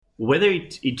whether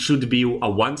it should be a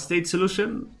one-state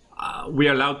solution. We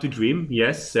are allowed to dream,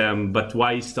 yes, but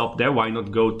why stop there? Why not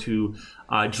go to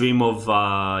dream of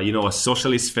a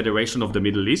socialist federation of the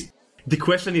Middle East? The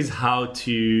question is how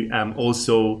to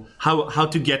how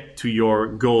to get to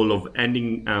your goal of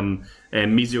ending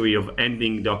misery, of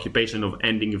ending the occupation, of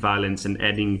ending violence, and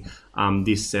ending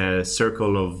this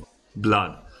circle of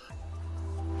blood.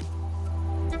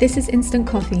 This is Instant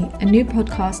Coffee, a new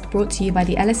podcast brought to you by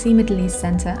the LSE Middle East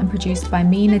Centre and produced by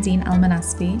me, Nadine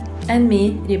Al-Manasfi. And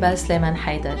me, Ribal Sleiman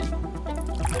Haidar.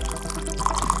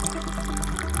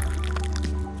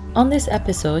 On this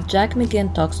episode, Jack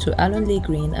McGinn talks to Alon-Lee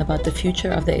Green about the future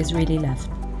of the Israeli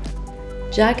left.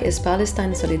 Jack is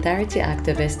Palestine Solidarity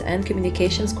activist and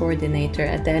communications coordinator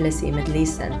at the LSE Middle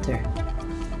East Centre.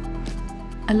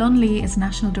 Alon-Lee is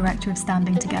National Director of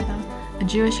Standing Together, a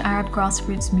Jewish-Arab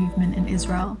grassroots movement in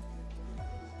Israel.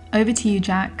 Over to you,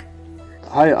 Jack.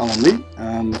 Hi, Alon-Lee.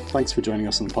 Thanks for joining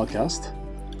us on the podcast.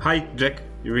 Hi, Jack.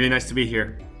 You're really nice to be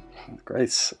here.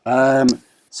 Great. So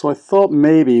I thought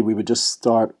maybe we would just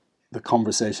start the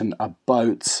conversation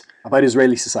about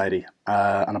Israeli society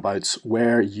and about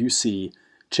where you see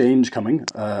change coming.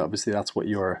 Obviously, that's what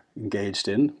you're engaged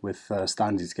in with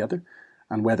Standing Together,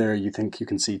 and whether you think you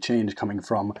can see change coming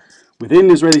from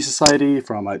within Israeli society,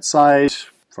 from outside,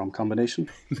 from combination.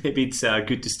 Maybe it's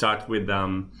good to start with,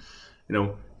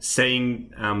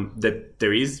 saying that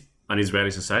there is an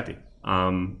Israeli society.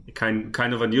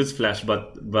 Kind of a newsflash,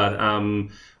 but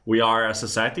we are a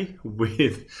society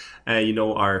with,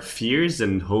 our fears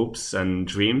and hopes and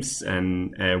dreams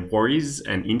and worries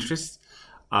and interests.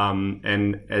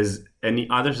 And as any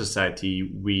other society,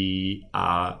 we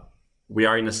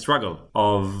are in a struggle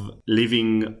of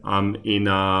living in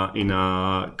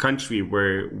a country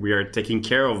where we are taken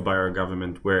care of by our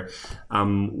government, where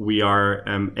we are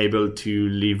able to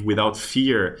live without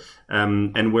fear,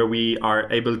 and where we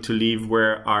are able to live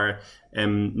where our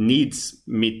needs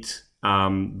meet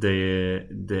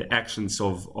the actions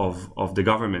of the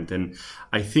government. And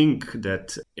I think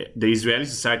that the Israeli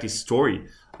society story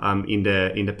in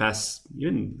the past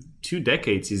even 2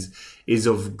 decades is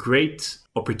of great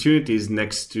opportunities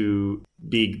next to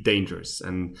big dangers,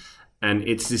 and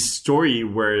it's this story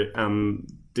where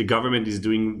the government is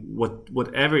doing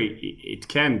whatever it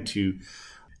can to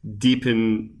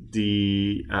deepen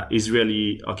the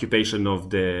Israeli occupation of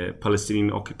the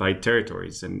Palestinian occupied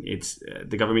territories, and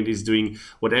the government is doing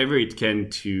whatever it can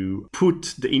to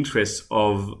put the interests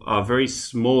of a very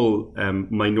small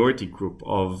minority group,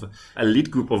 of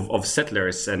elite group of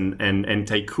settlers and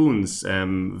tycoons,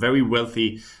 very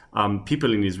wealthy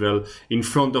people in Israel, in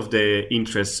front of the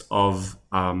interests of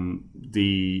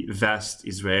the vast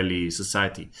Israeli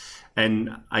society.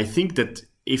 And I think that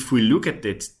if we look at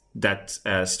that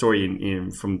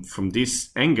story from this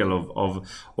angle of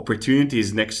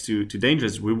opportunities next to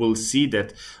dangers, we will see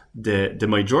that the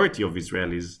majority of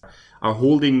Israelis are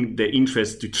holding the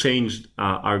interest to change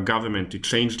our government, to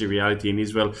change the reality in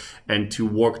Israel, and to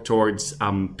work towards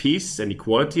peace and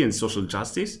equality and social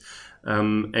justice.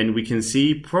 And we can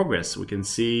see progress. We can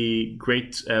see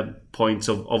great points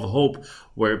of hope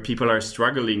where people are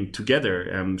struggling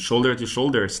together, shoulder to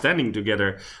shoulder, standing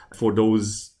together for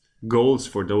those goals,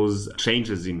 for those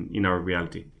changes in our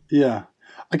reality. Yeah.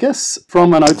 I guess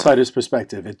from an outsider's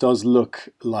perspective, it does look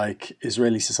like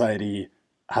Israeli society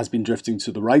has been drifting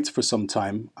to the right for some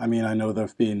time. I mean, I know there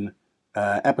have been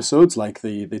episodes like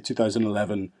the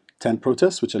 2011 tent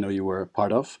protests, which I know you were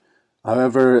part of.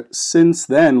 However, since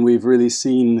then, we've really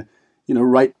seen,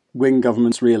 right-wing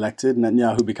governments re-elected,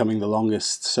 Netanyahu becoming the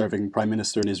longest-serving prime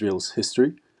minister in Israel's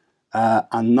history,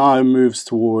 and now moves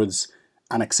towards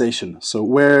annexation. So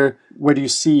where do you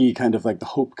see kind of like the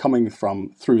hope coming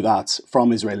from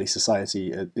Israeli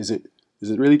society? Is it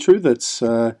really true that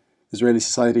Israeli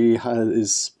society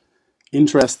is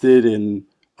interested in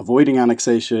avoiding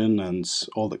annexation and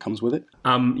all that comes with it?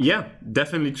 Yeah,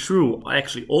 definitely true.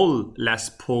 Actually, all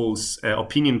last polls,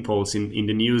 opinion polls in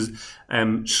the news,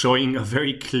 showing a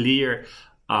very clear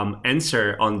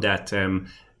answer on that.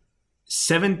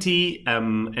 70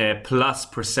 plus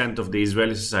 % of the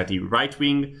Israeli society, right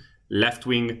wing, left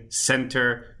wing,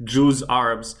 center, Jews,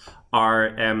 Arabs,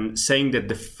 are saying that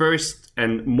the first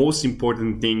and most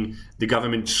important thing the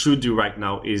government should do right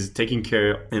now is taking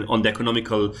care on the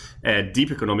deep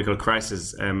economical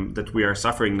crisis that we are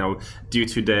suffering now due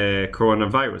to the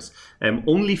coronavirus.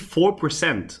 Only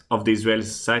 4% of the Israeli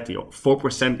society, or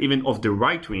 4% even of the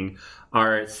right wing,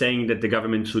 are saying that the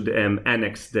government should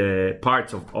annex the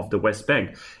parts of the West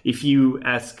Bank. If you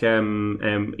ask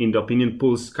in the opinion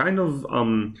polls kind of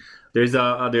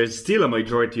there's still a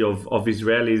majority of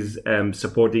Israelis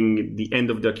supporting the end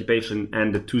of the occupation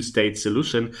and the two-state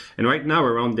solution. And right now,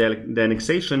 around the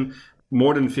annexation,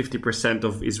 more than 50%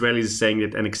 of Israelis saying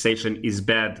that annexation is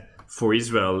bad for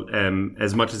Israel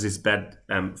as much as it's bad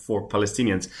for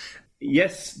Palestinians.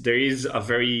 Yes, there is a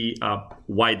very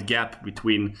wide gap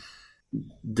between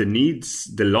the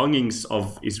needs, the longings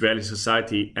of Israeli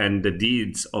society and the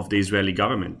deeds of the Israeli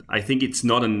government. I think it's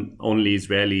not an only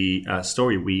Israeli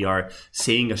story. We are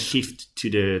seeing a shift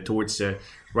towards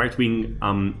right-wing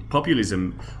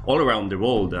populism all around the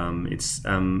world.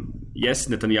 Yes,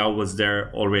 Netanyahu was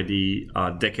there already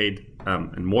a decade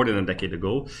and more than a decade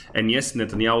ago. And yes,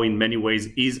 Netanyahu in many ways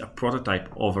is a prototype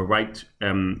of a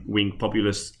right-wing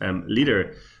populist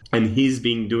leader. And he's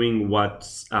been doing what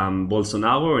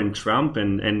Bolsonaro and Trump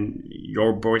and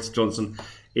your Boris Johnson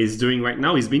is doing right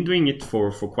now. He's been doing it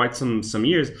for quite some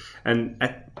years. And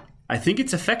I think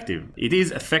it's effective. It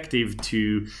is effective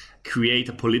to create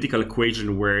a political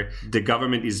equation where the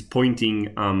government is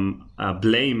pointing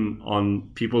blame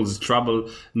on people's trouble,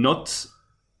 not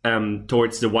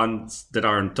towards the ones that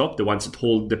are on top, the ones that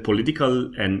hold the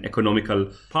political and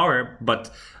economical power, but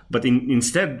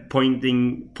instead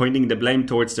pointing the blame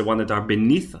towards the ones that are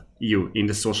beneath you in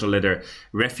the social ladder: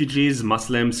 refugees,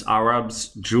 Muslims, Arabs,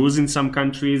 Jews in some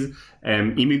countries,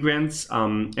 immigrants,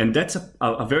 and that's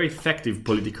a very effective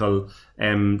political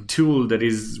tool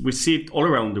we see it all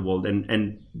around the world.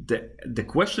 And the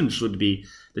question should be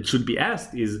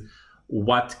asked is,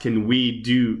 what can we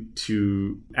do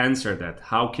to answer that?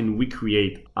 How can we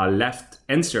create a left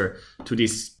answer to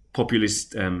these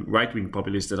populist, right-wing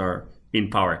populists that are in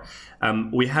power?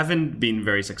 We haven't been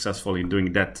very successful in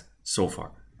doing that so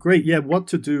far. Great. Yeah, what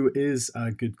to do is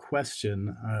a good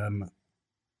question.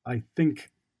 I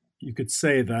think you could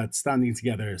say that Standing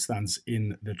Together stands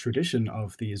in the tradition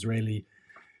of the Israeli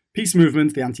peace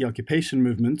movement, the anti-occupation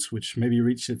movement, which maybe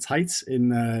reached its heights in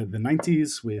the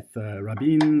 90s with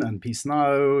Rabin and Peace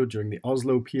Now during the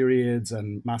Oslo periods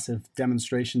and massive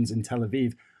demonstrations in Tel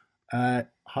Aviv.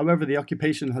 However, the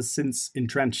occupation has since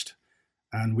entrenched,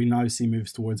 and we now see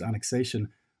moves towards annexation.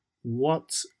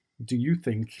 What do you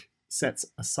think sets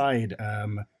aside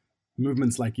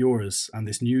movements like yours and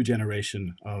this new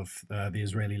generation of the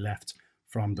Israeli left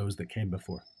from those that came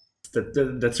before?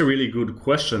 That's a really good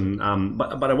question.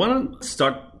 But I want to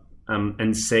start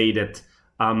and say that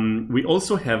we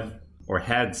also have or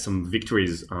had some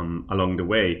victories along the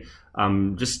way.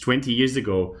 Just 20 years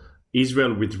ago,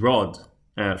 Israel withdrew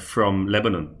from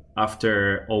Lebanon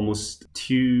after almost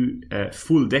 2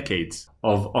 full decades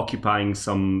of occupying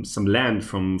some land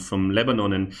from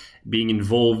Lebanon and being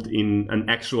involved in an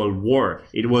actual war.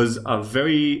 It was a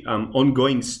very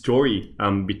ongoing story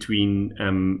between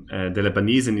the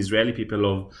Lebanese and Israeli people,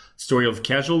 of story of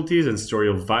casualties and story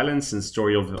of violence and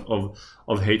story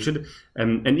of hatred.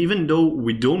 And even though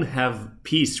we don't have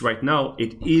peace right now,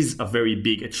 it is a very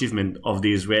big achievement of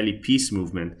the Israeli peace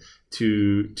movement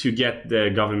to get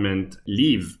the government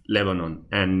leave Lebanon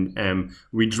and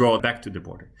withdraw back to the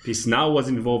border. Peace Now was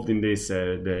involved in this.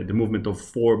 The movement of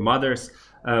 4 mothers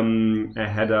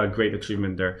had a great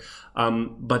achievement there.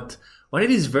 But what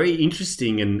it is very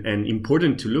interesting and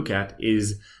important to look at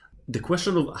is the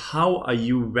question of how are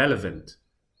you relevant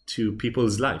to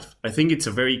people's life. I think it's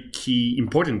a very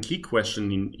important key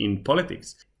question in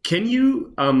politics. Can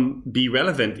you be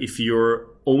relevant if you're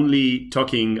only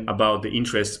talking about the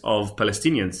interests of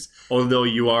Palestinians, although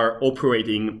you are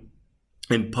operating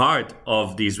in part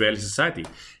of the Israeli society?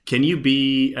 Can you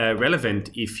be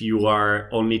relevant if you are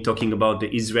only talking about the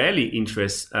Israeli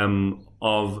interests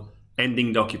of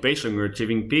ending the occupation or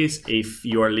achieving peace, if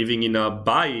you are living in a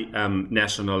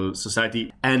bi-national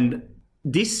society? And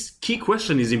this key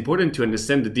question is important to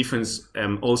understand the difference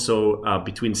also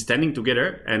between Standing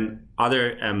Together and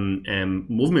other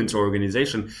movements or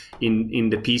organizations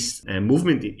in the peace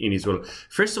movement in Israel.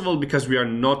 First of all, because we are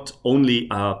not only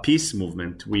a peace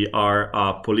movement, we are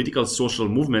a political social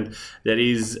movement that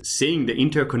is seeing the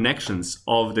interconnections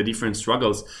of the different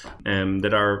struggles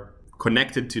that are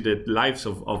connected to the lives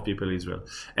of people in Israel.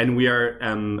 And we are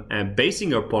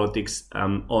basing our politics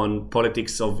on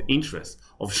politics of interest,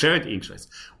 of shared interest.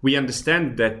 We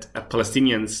understand that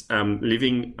Palestinians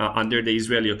living under the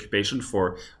Israeli occupation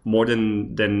for more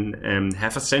than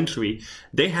half a century,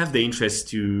 they have the interest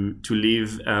to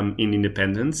live in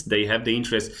independence. They have the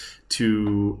interest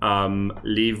to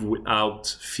live without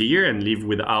fear and live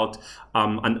without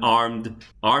an armed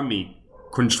army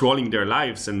controlling their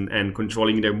lives and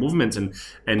controlling their movements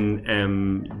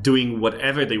and doing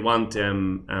whatever they want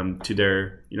to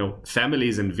their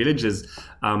families and villages.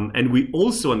 And we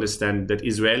also understand that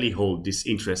Israeli hold this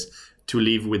interest to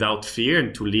live without fear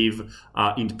and to live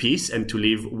in peace and to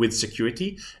live with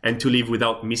security and to live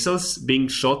without missiles being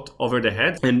shot over the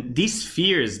head. And these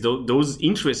fears, those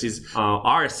interests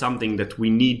are something that we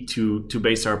need to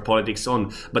base our politics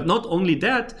on. But not only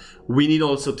that, we need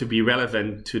also to be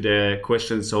relevant to the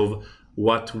questions of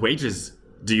what wages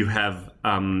do you have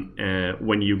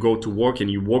when you go to work and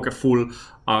you work a full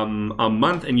a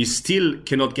month and you still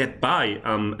cannot get by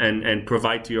and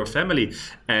provide to your family,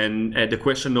 and the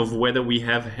question of whether we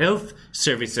have health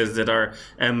services that are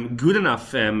good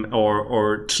enough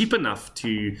or cheap enough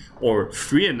or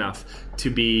free enough to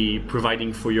be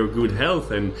providing for your good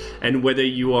health, and whether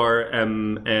you are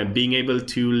being able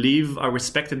to live a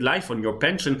respected life on your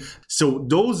pension. So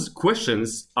those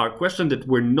questions are questions that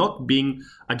were not being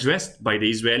addressed by the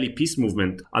Israeli peace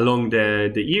movement along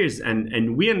the years,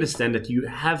 and we understand that you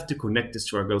have to connect the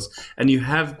struggles and you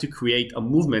have to create a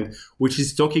movement which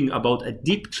is talking about a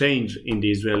deep change in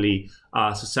the Israeli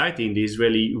society, in the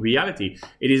Israeli reality.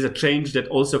 It is a change that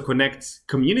also connects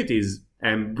communities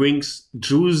and brings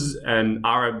Jews and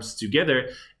Arabs together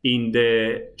in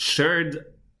the shared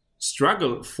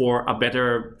struggle for a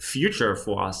better future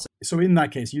for us. So in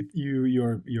that case,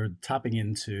 you're tapping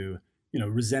into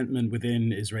resentment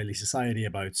within Israeli society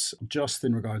about just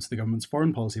in regards to the government's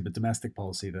foreign policy, but domestic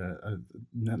policy, the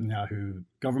Netanyahu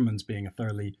government being a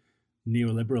thoroughly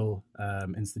neoliberal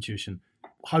institution.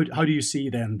 How do you see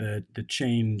then the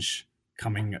change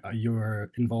coming?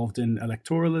 You're involved in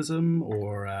electoralism,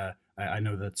 or I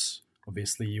know that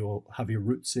obviously you'll have your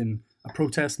roots in a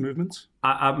protest movement.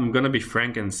 I'm going to be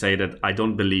frank and say that I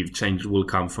don't believe change will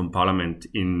come from parliament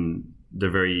in the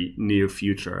very near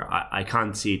future. I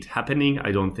can't see it happening.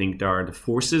 I don't think there are the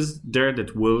forces there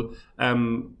that will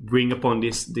bring upon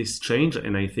this change.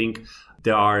 And I think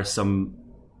there are some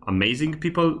amazing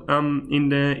people in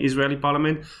the Israeli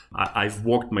parliament. I've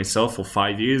worked myself for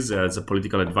 5 years as a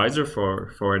political advisor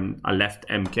for a left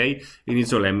MK in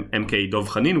Israel, MK Dov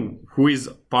Hanin, who is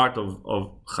part of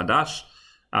Hadash,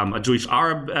 a Jewish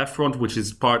Arab front, which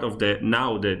is part of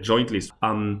the joint list.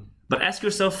 But ask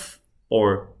yourself,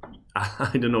 or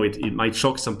I don't know, it might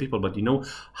shock some people, but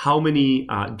how many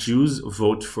Jews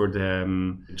vote for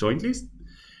the joint list?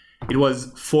 It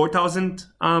was 4,000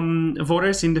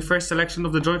 voters in the first election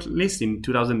of the joint list in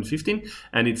 2015,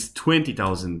 and it's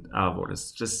 20,000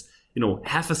 voters. Just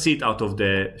half a seat out of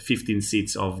the 15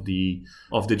 seats of the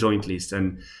joint list.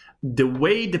 And the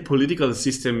way the political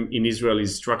system in Israel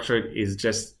is structured is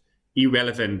just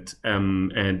irrelevant,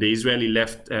 and the Israeli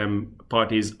left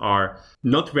parties are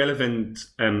not relevant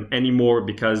anymore,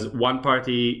 because one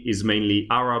party is mainly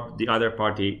Arab, the other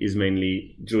party is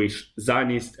mainly Jewish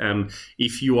Zionist.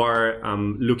 If you are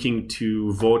looking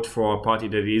to vote for a party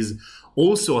that is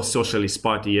also a socialist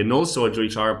party and also a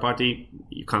Jewish Arab party,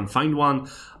 you can't find one.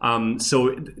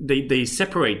 So they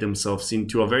separate themselves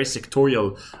into a very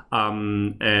sectorial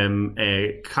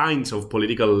kinds of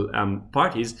political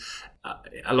parties.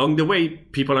 Along the way,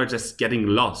 people are just getting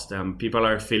lost. People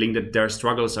are feeling that their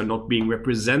struggles are not being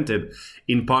represented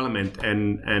in parliament,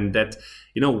 and that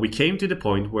we came to the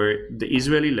point where the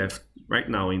Israeli left right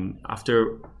now,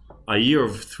 after a year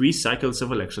of 3 cycles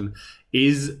of election,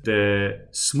 is the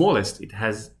smallest it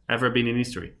has ever been in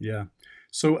history. Yeah.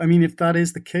 So, I mean, if that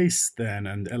is the case then,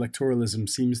 and electoralism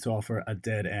seems to offer a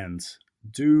dead end,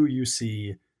 do you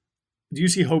see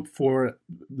hope for,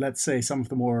 let's say, some of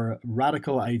the more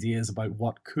radical ideas about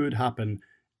what could happen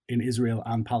in Israel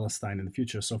and Palestine in the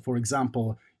future? So, for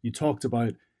example, you talked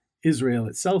about Israel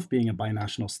itself being a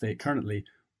binational state currently.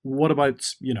 What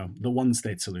about, the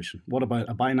one-state solution? What about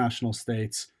a binational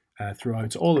state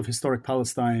throughout all of historic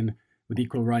Palestine with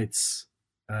equal rights?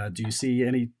 Do you see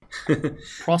any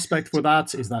prospect for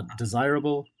that? Is that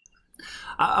desirable?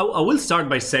 I will start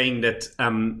by saying that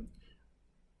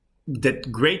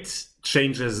that great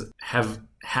changes have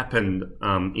happened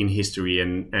in history,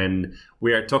 and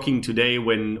we are talking today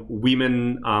when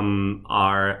women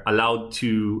are allowed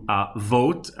to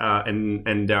vote,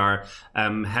 and they are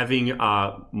having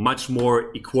much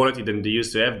more equality than they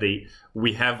used to have.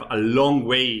 We have a long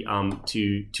way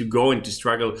to go and to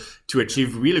struggle to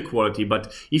achieve real equality.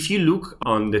 But if you look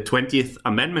on the 20th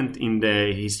Amendment in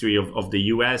the history of the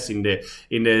US, in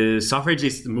the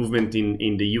suffragist movement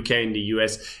in the UK and the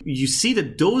US, you see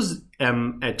that those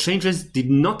changes did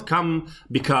not come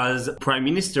because prime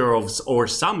minister or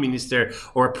some minister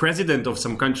or a president of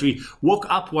some country woke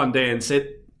up one day and said,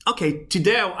 okay,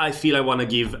 today I feel I want to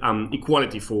give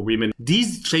equality for women.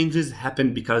 These changes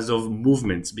happened because of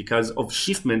movements, because of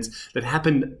shifts that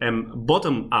happened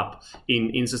bottom up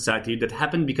in society, that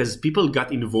happened because people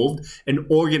got involved and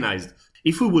organized.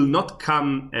 If we will not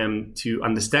come to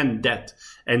understand that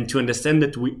and to understand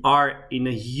that we are in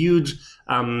a huge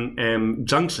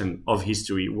junction of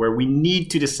history where we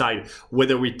need to decide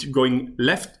whether we're going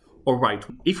left or right.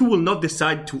 If we will not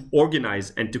decide to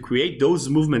organize and to create those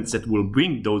movements that will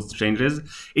bring those changes,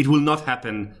 it will not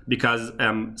happen because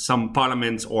some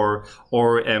parliaments or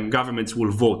governments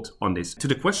will vote on this. To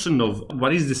the question of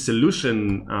what is the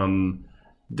solution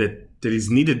that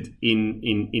is needed in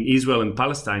Israel and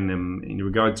Palestine in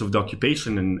regards of the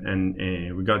occupation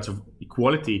and regards of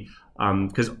equality,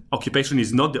 because occupation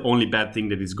is not the only bad thing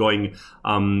that is going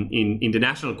in the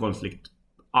national conflict.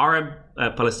 Arab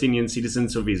Palestinian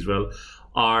citizens of Israel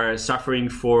are suffering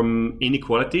from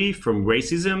inequality, from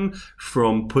racism,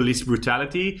 from police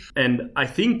brutality. And I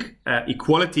think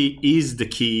equality is the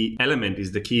key element,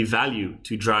 is the key value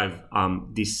to drive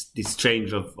this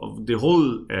change of the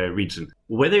whole region.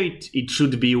 Whether it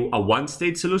should be a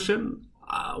one-state solution,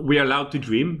 we are allowed to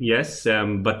dream, yes,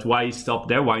 but why stop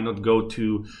there? Why not go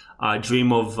to a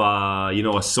dream of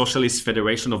a socialist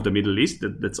federation of the Middle East?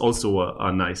 That's also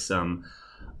a nice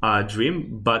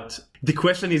dream. But the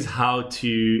question is how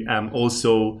to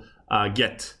also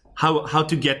get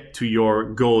to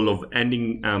your goal of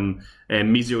ending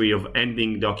misery, of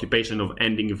ending the occupation, of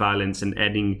ending violence, and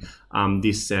ending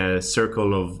this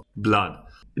circle of blood.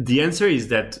 The answer is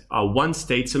that a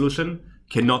one-state solution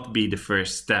cannot be the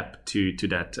first step to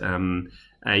that.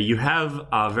 You have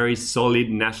a very solid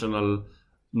national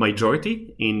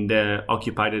majority in the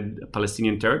occupied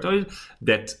Palestinian territories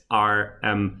that are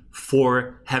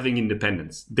for having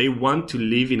independence. They want to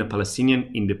live in a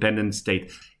Palestinian independent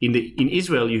state. In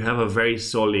Israel, you have a very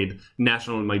solid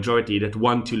national majority that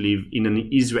want to live in an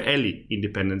Israeli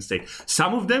independent state.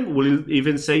 Some of them will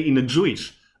even say in a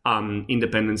Jewish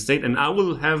independent state. And I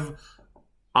will have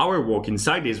our work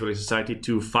inside the Israeli society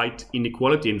to fight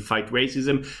inequality and fight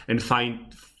racism and fight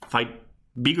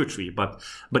bigotry. But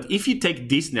if you take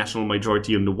this national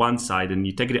majority on the one side and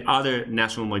you take the other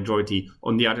national majority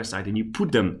on the other side and you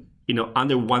put them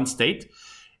under one state,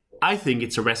 I think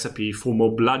it's a recipe for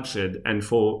more bloodshed and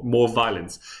for more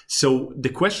violence. So the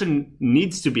question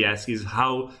needs to be asked is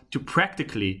how to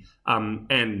practically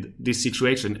end this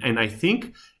situation. And I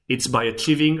think it's by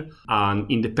achieving an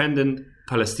independent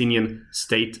Palestinian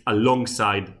state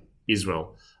alongside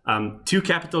Israel. 2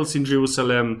 capitals in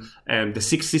Jerusalem, the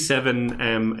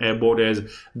 67 borders,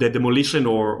 the demolition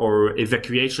or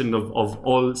evacuation of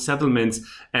all settlements,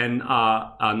 and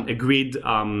an agreed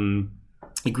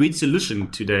solution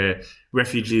to the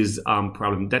refugees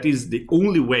problem. That is the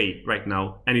only way right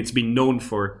now, and it's been known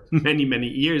for many, many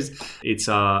years. It's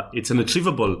an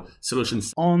achievable solution.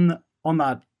 On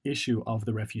that issue of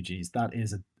the refugees, that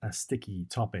is a sticky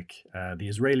topic. The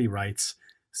Israeli rights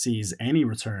sees any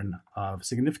return of a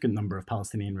significant number of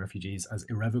Palestinian refugees as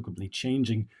irrevocably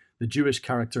changing the Jewish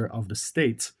character of the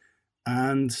state.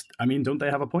 And I mean, don't they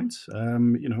have a point?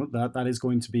 That is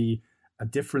going to be a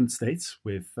different state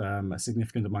with a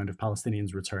significant amount of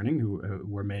Palestinians returning who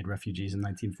were made refugees in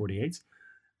 1948.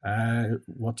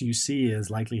 What do you see is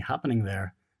likely happening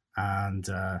there? And,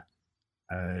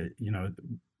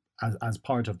 as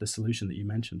part of the solution that you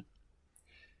mentioned?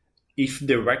 If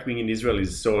the right wing in Israel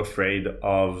is so afraid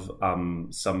of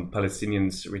some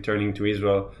Palestinians returning to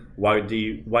Israel, why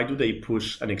do they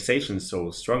push annexation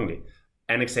so strongly?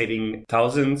 Annexating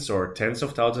thousands or tens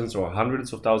of thousands or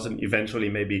hundreds of thousands, eventually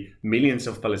maybe millions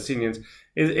of Palestinians,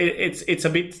 it's a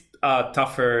bit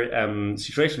tougher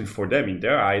situation for them in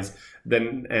their eyes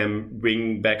than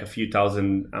bring back a few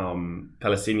thousand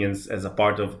Palestinians as a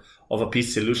part of a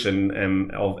peace solution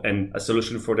and a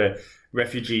solution for the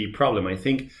refugee problem. I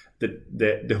think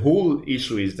that the whole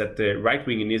issue is that the right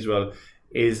wing in Israel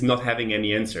is not having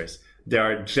any answers. They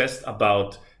are just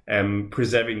about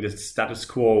preserving the status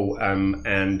quo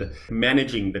and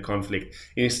managing the conflict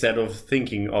instead of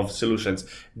thinking of solutions.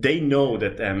 They know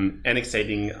that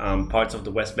annexating parts of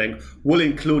the West Bank will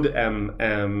include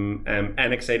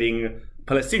annexating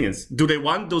Palestinians. Do they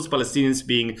want those Palestinians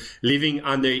living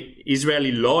under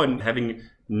Israeli law and having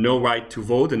no right to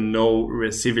vote and no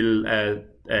civil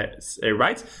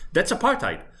rights? That's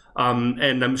apartheid.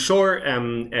 And I'm sure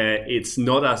it's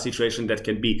not a situation that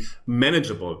can be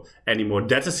manageable anymore.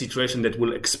 That's a situation that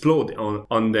will explode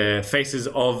on the faces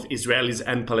of Israelis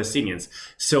and Palestinians.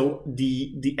 So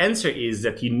the answer is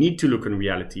that you need to look on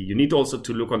reality. You need also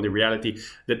to look on the reality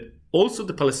that also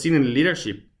the Palestinian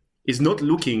leadership is not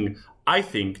looking, I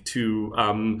think, to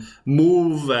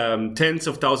move tens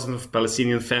of thousands of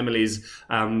Palestinian families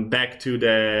back to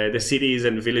the cities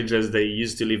and villages they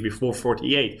used to live before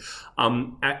 48.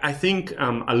 I think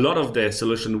a lot of the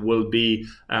solution will be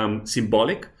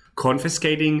symbolic,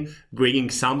 confiscating,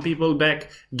 bringing some people back,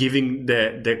 giving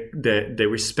the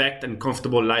respect and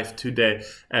comfortable life to the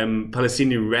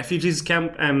Palestinian refugees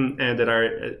camp that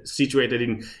are situated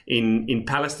in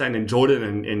Palestine and Jordan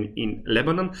and in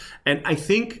Lebanon. And I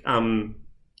think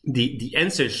the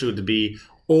answer should be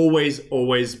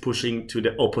always pushing to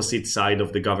the opposite side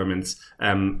of the government's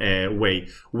way.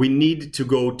 We need to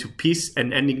go to peace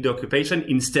and ending the occupation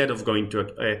instead of going to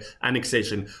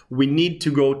annexation. We need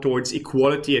to go towards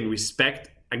equality and respect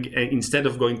instead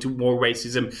of going to more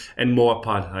racism and more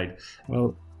apartheid.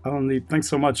 Well, Alon-Lee, thanks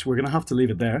so much. We're going to have to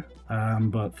leave it there.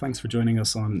 But thanks for joining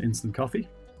us on Instant Coffee.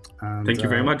 And, thank you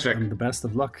very much, Jack. And the best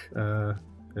of luck,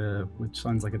 which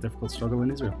sounds like a difficult struggle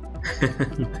in Israel.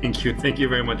 Thank you. Thank you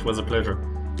very much. It was a pleasure.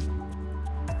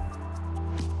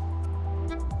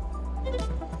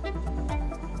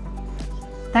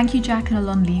 Thank you, Jack and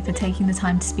Alon-Lee, for taking the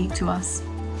time to speak to us.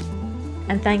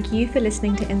 And thank you for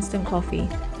listening to Instant Coffee,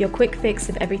 your quick fix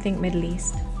of everything Middle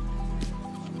East.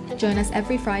 Join us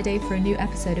every Friday for a new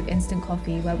episode of Instant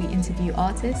Coffee, where we interview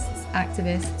artists,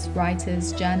 activists,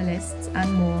 writers, journalists,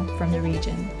 and more from the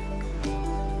region.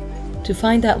 To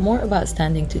find out more about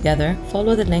Standing Together,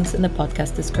 follow the links in the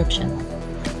podcast description.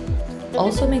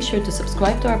 Also, make sure to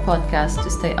subscribe to our podcast to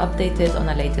stay updated on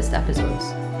our latest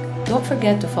episodes. Don't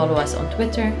forget to follow us on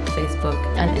Twitter, Facebook,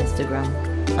 and Instagram.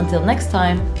 Until next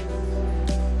time,